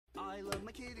love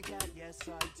my kitty cat, yes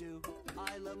I do.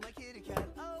 I love my kitty cat,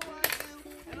 oh I do.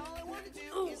 And all I want to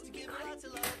do is to give her lots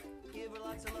of love. Give her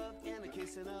lots of love and a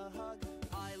kiss and a hug.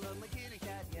 I love my kitty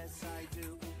cat, yes I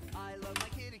do. I love my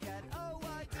kitty cat, oh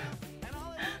I do. And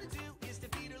all I want to do is to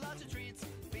feed her lots of treats.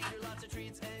 Feed her lots of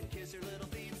treats and kiss her little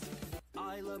feet.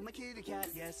 I love my kitty cat,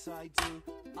 yes I do.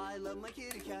 I love my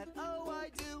kitty cat, oh I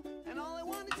do. And all I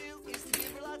want to do is to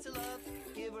give her lots of love.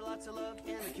 Give her lots of love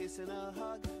and a kiss and a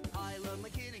hug. I love my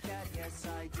kitty cat, yes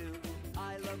I do.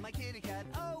 I love my kitty cat,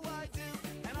 oh I do.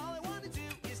 And all I want to do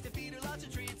is to feed her lots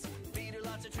of treats. Feed her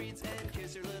lots of treats and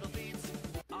kiss her little feet.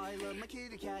 I love my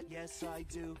kitty cat, yes I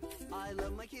do. I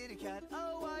love my kitty cat,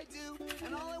 oh I do.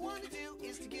 And all I want to do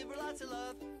is to give her lots of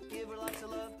love. Give her lots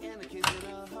of love and a kiss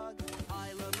and a hug.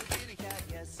 I love my kitty cat,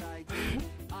 yes I do.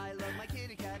 I love my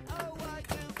kitty cat, oh I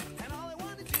do. And all I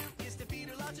want to do is to feed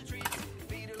her lots of treats.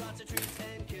 Feed her lots of treats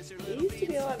and kiss her little feet. You used to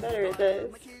be a lot better at this. I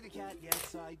love my kitty cat,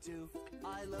 yes I do.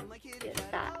 I love my kitty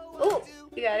cat, That. oh I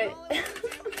do. You got it.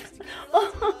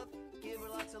 Oh. Give her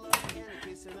lots of love and a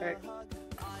kiss and a hug.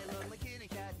 I love my kitty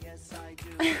cat, yes I do.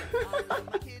 I love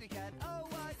my kitty cat, oh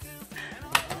I do. And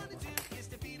all I want to do is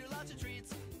to feed her lots of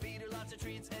treats. Feed her lots of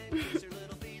treats and kiss her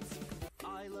little feet.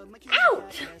 I love my kitty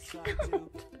cat, yes I do.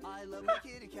 I love my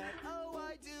kitty cat, oh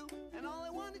I do. And all I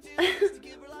want to do is to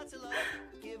give her lots of love.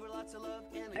 Give her lots of love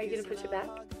and a Are you kiss gonna push and it back? a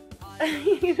hug. Are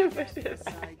you gonna push it Yes,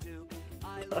 back? I do.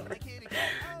 I love my kitty cat,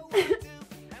 oh I do.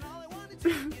 And all I want to do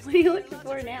is What are you looking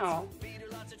for now? feed her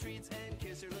lots of treats and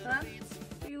kiss her little Huh? feet.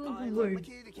 What are you I looking love my for?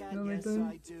 kitty cat, No, my yes phone.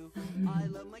 I do. I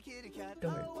love my kitty cat,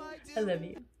 Don't worry. oh I do. I love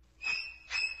you.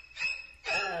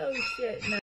 Oh shit, no.